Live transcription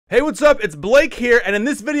Hey, what's up? It's Blake here, and in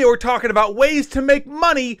this video we're talking about ways to make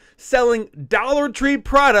money selling Dollar Tree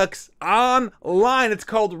products online. It's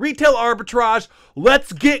called retail arbitrage.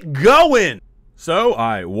 Let's get going! So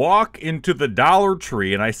I walk into the Dollar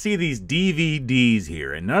Tree and I see these DVDs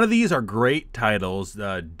here, and none of these are great titles.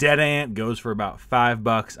 Dead Ant goes for about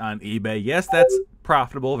 $5 on eBay. Yes, that's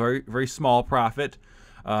profitable, very small profit.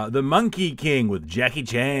 The Monkey King with Jackie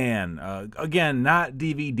Chan. Again, not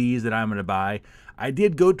DVDs that I'm going to buy. I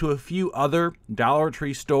did go to a few other Dollar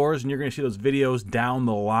Tree stores, and you're going to see those videos down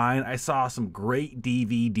the line. I saw some great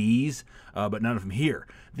DVDs, but none of them here.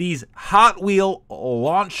 These Hot Wheel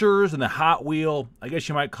launchers and the Hot Wheel, I guess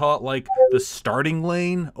you might call it like the starting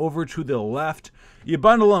lane over to the left. You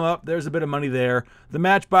bundle them up, there's a bit of money there. The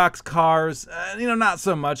Matchbox cars, not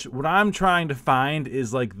so much. What I'm trying to find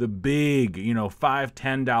is like the big, $5,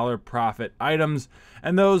 $10 profit items,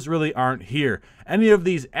 and those really aren't here. Any of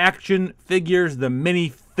these action figures, the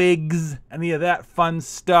minifigs, any of that fun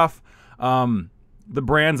stuff, the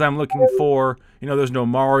brands I'm looking for, there's no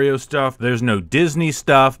Mario stuff, there's no Disney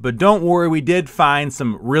stuff, but don't worry, we did find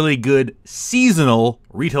some really good seasonal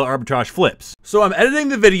retail arbitrage flips. So I'm editing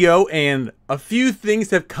the video and a few things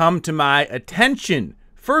have come to my attention.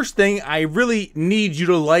 First thing, I really need you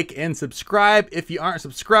to like and subscribe if you aren't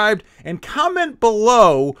subscribed, and comment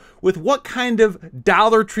below with what kind of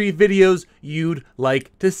Dollar Tree videos you'd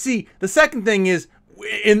like to see. The second thing is,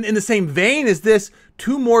 in the same vein as this,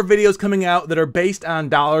 2 more videos coming out that are based on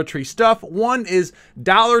Dollar Tree stuff. One is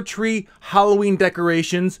Dollar Tree Halloween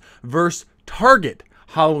decorations versus Target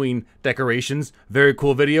Halloween decorations. Very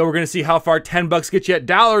cool video. We're going to see how far $10 gets you at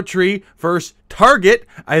Dollar Tree versus Target.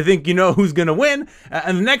 I think you know who's going to win.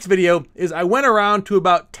 And the next video is I went around to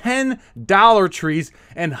about 10 Dollar Trees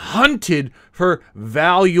and hunted for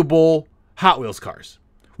valuable Hot Wheels cars.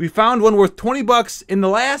 We found one worth $20 in the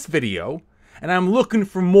last video, and I'm looking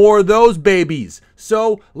for more of those babies.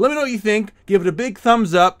 So let me know what you think. Give it a big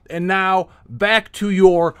thumbs up. And now back to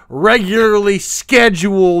your regularly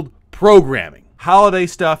scheduled programming. Holiday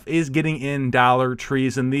stuff is getting in Dollar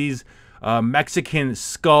Trees, and these Mexican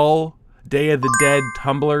skull Day of the Dead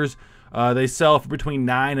tumblers, they sell for between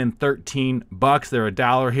 $9 and $13. They're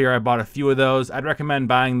 $1 here. I bought a few of those. I'd recommend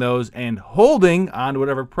buying those and holding on to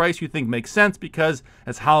whatever price you think makes sense, because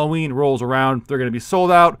as Halloween rolls around, they're going to be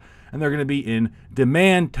sold out and they're going to be in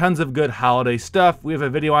demand. Tons of good holiday stuff. We have a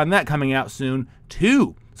video on that coming out soon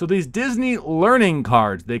too. So these Disney learning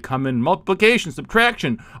cards, they come in multiplication,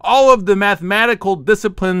 subtraction, all of the mathematical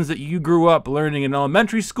disciplines that you grew up learning in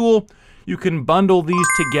elementary school. You can bundle these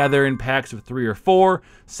together in packs of 3 or 4,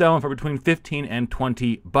 sell them for between $15 and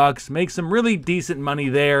 $20. Make some really decent money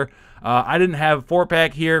there. I didn't have a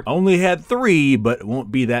 4-pack here, only had 3, but it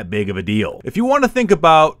won't be that big of a deal. If you want to think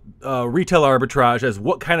about retail arbitrage as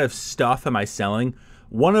what kind of stuff am I selling,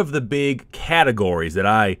 one of the big categories that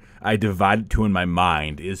I divide it to in my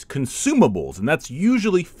mind is consumables, and that's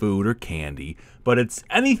usually food or candy, but it's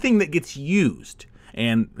anything that gets used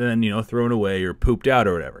and then, thrown away or pooped out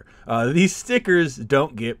or whatever. These stickers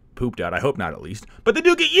don't get pooped out, I hope not at least, but they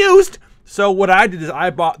do get used. So what I did is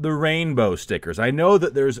I bought the rainbow stickers. I know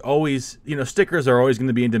that there's always, stickers are always going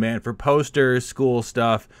to be in demand for posters, school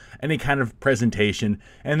stuff, any kind of presentation.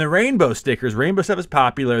 And the rainbow stickers, rainbow stuff is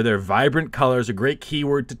popular. They're vibrant colors, a great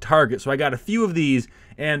keyword to target. So I got a few of these,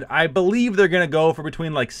 and I believe they're going to go for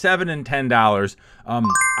between like $7 and $10.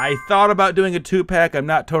 I thought about doing a 2-pack. I'm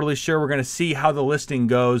not totally sure. We're going to see how the listing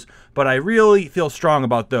goes, but I really feel strong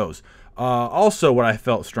about those. Also, what I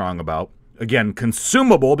felt strong about, again,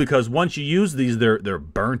 consumable, because once you use these, they're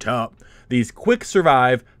burnt up. These Quick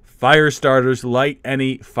Survive fire starters, light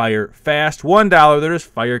any fire fast. $1, they're just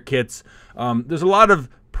fire kits. There's a lot of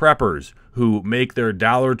preppers who make their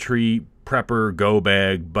Dollar Tree prepper go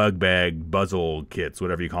bag, bug bag, buzzle kits,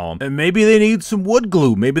 whatever you call them. And maybe they need some wood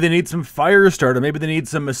glue. Maybe they need some fire starter. Maybe they need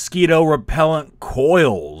some mosquito repellent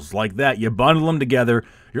coils like that. You bundle them together.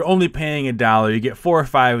 You're only paying $1. You get 4 or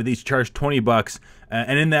 5 of these, charge $20.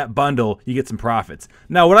 And in that bundle, you get some profits.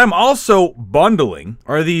 Now, what I'm also bundling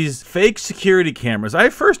are these fake security cameras.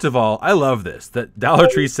 First of all, I love this, that Dollar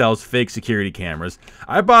Tree sells fake security cameras.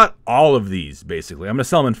 I bought all of these, basically. I'm going to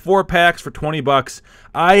sell them in 4 packs for $20.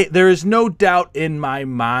 There is no doubt in my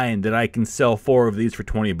mind that I can sell 4 of these for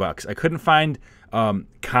 $20. I couldn't find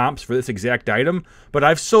comps for this exact item, but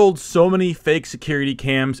I've sold so many fake security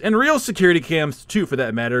cams, and real security cams too, for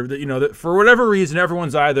that matter, that that for whatever reason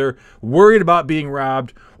everyone's either worried about being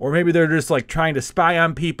robbed, or maybe they're just like trying to spy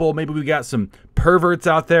on people. Maybe we got some perverts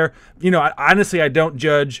out there. Honestly, I don't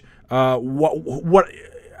judge I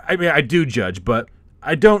mean, I do judge, but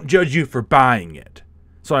I don't judge you for buying it.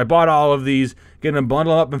 So I bought all of these, getting them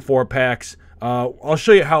bundled up in 4 packs. I'll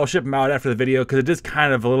show you how I'll ship them out after the video because it is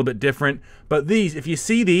kind of a little bit different. But these, if you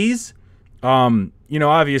see these, you know,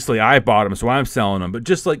 obviously I bought them, so I'm selling them. But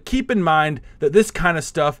just like keep in mind that this kind of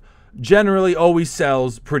stuff generally always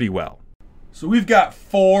sells pretty well. So we've got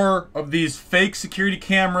 4 of these fake security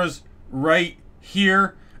cameras right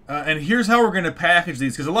here. And here's how we're going to package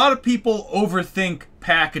these, because a lot of people overthink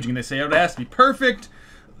packaging. They say, oh, it has to be perfect.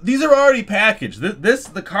 These are already packaged.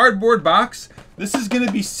 The cardboard box, this is going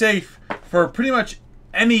to be safe for pretty much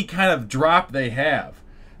any kind of drop they have.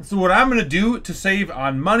 And so what I'm going to do to save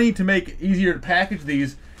on money, to make it easier to package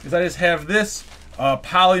these, is I just have this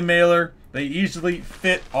poly mailer. They easily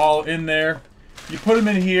fit all in there. You put them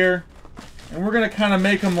in here, and we're going to kind of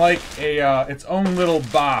make them like a its own little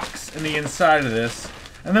box in the inside of this.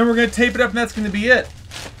 And then we're going to tape it up, and that's going to be it.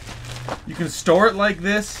 You can store it like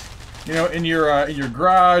this, you know, in your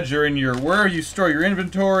garage or in your wherever you store your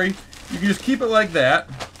inventory. You can just keep it like that.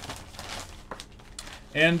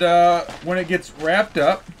 And when it gets wrapped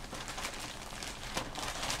up,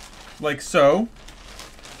 like so,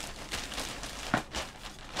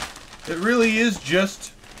 it really is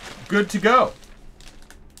just good to go.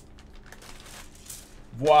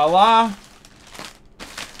 Voila.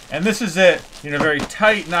 And this is it. You know, very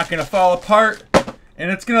tight, not going to fall apart,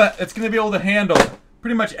 and it's gonna be able to handle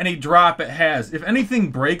pretty much any drop it has. If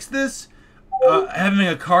anything breaks this, having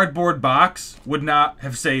a cardboard box would not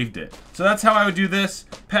have saved it. So that's how I would do this.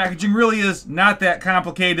 Packaging really is not that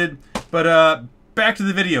complicated. But back to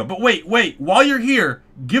the video. But wait, while you're here,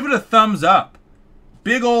 give it a thumbs up,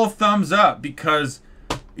 big old thumbs up, because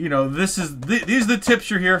you know these are the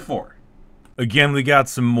tips you're here for. Again, we got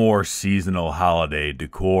some more seasonal holiday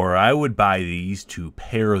decor. I would buy these to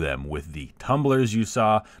pair them with the tumblers you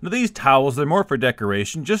saw. Now these towels, they're more for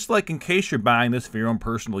decoration, just like in case you're buying this for your own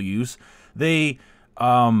personal use. They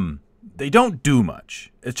don't do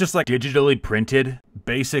much. It's just like digitally printed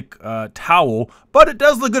basic towel, but it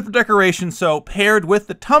does look good for decoration, so paired with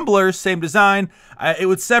the tumblers, same design, it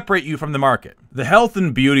would separate you from the market. The health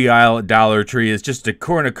and beauty aisle at Dollar Tree is just a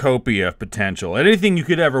cornucopia of potential. Anything you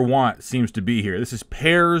could ever want seems to be here. This is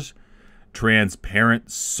Pear's transparent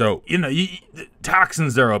soap. You know,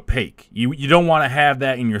 toxins are opaque. You don't want to have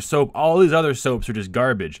that in your soap. All these other soaps are just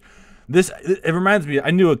garbage. It reminds me,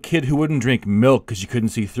 I knew a kid who wouldn't drink milk because you couldn't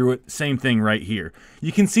see through it. Same thing right here.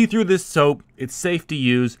 You can see through this soap. It's safe to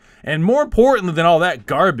use. And more importantly than all that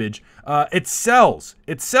garbage, it sells.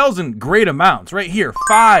 It sells in great amounts. Right here,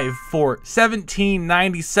 5 for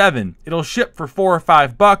 $17.97. It'll ship for $4 or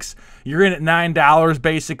 $5. You're in at $9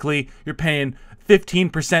 basically. You're paying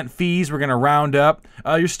 15% fees, we're going to round up.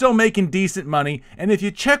 You're still making decent money. And if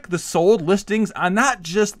you check the sold listings on not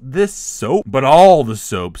just this soap, but all the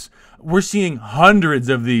soaps, we're seeing hundreds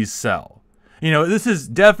of these sell. You know, this is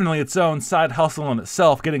definitely its own side hustle in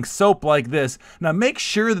itself, getting soap like this. Now make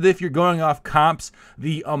sure that if you're going off comps,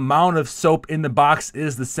 the amount of soap in the box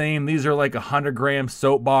is the same. These are like 100-gram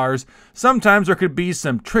soap bars. Sometimes there could be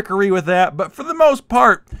some trickery with that, but for the most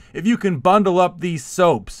part, if you can bundle up these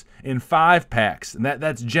soaps in 5-packs, and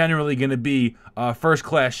that's generally going to be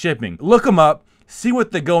first-class shipping. Look them up, see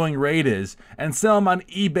what the going rate is, and sell them on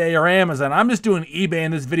eBay or Amazon. I'm just doing eBay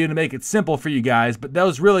in this video to make it simple for you guys, but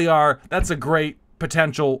those really that's a great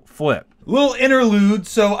potential flip. Little interlude.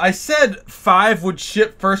 So I said 5 would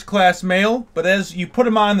ship first-class mail, but as you put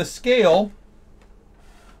them on the scale,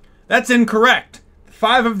 that's incorrect.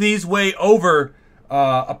 5 of these weigh over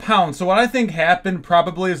a pound. So what I think happened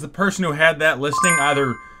probably is the person who had that listing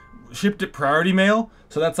either shipped it priority mail,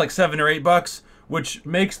 so that's like $7 or $8, which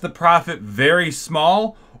makes the profit very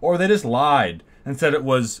small, or they just lied and said it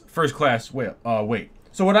was first class weight.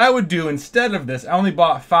 So what I would do instead of this, I only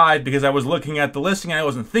bought 5 because I was looking at the listing and I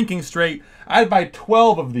wasn't thinking straight. I'd buy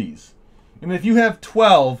 12 of these. And if you have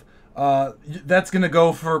 12, that's gonna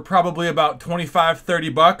go for probably about $25,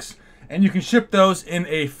 $30, and you can ship those in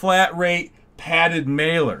a flat rate padded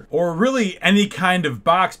mailer, or really any kind of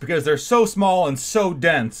box, because they're so small and so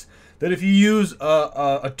dense that if you use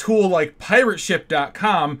a tool like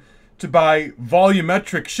pirateship.com to buy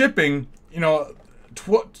volumetric shipping, you know,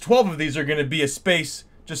 12 of these are going to be a space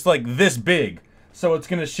just like this big. So it's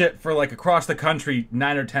going to ship for like across the country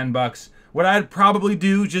 $9 or $10. What I'd probably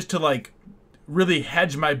do just to like really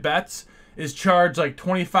hedge my bets is charge like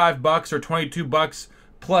 $25 or $22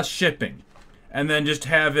 plus shipping. And then just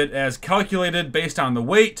have it as calculated based on the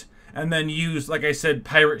weight, and then use, like I said,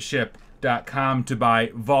 pirateship.com to buy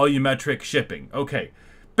volumetric shipping. Okay,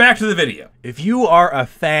 back to the video. If you are a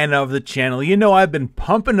fan of the channel, you know I've been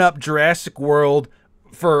pumping up Jurassic World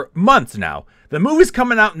for months now. The movie's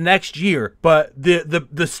coming out next year, but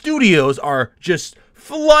the studios are just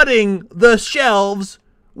flooding the shelves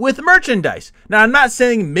with merchandise. Now, I'm not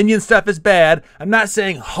saying Minion stuff is bad. I'm not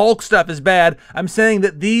saying Hulk stuff is bad. I'm saying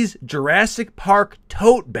that these Jurassic Park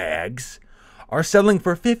tote bags are selling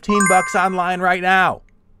for 15 bucks online right now.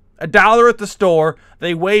 $1 at the store.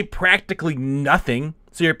 They weigh practically nothing,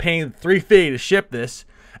 so you're paying $3.50 to ship this,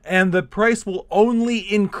 and the price will only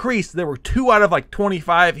increase. There were 2 out of like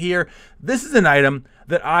 25 here. This is an item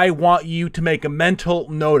that I want you to make a mental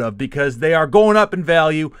note of because they are going up in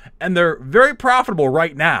value and they're very profitable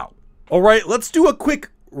right now. All right, let's do a quick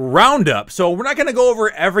roundup. So we're not gonna go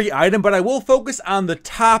over every item, but I will focus on the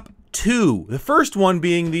top 2. The first one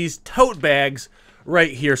being these tote bags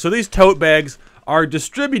right here. So these tote bags are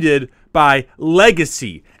distributed by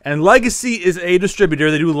Legacy, and Legacy is a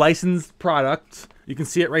distributor. They do licensed products. You can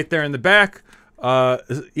see it right there in the back.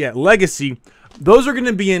 Yeah, Legacy. Those are going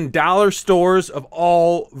to be in dollar stores of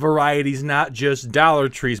all varieties, not just Dollar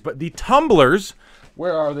Trees. But the tumblers,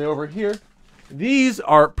 where are they? Over here. These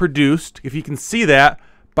are produced, if you can see that,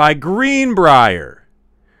 by Greenbrier.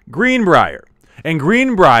 Greenbrier. And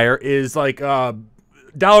Greenbrier is like,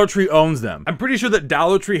 Dollar Tree owns them. I'm pretty sure that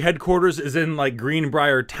Dollar Tree headquarters is in like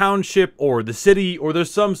Greenbrier Township or the city, or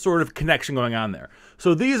there's some sort of connection going on there.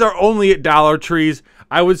 So these are only at Dollar Trees.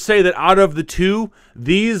 I would say that out of the 2,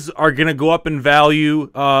 these are going to go up in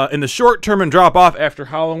value in the short term and drop off after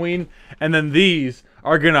Halloween. And then these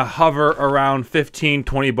are going to hover around 15,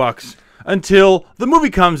 20 bucks until the movie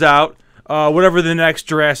comes out, whatever the next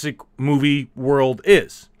Jurassic movie world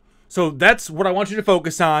is. So that's what I want you to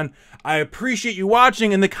focus on. I appreciate you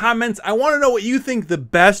watching. In the comments, I want to know what you think the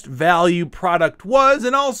best value product was,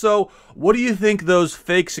 and also, what do you think those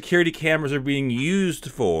fake security cameras are being used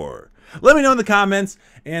for? Let me know in the comments,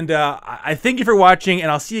 and I thank you for watching, and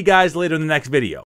I'll see you guys later in the next video.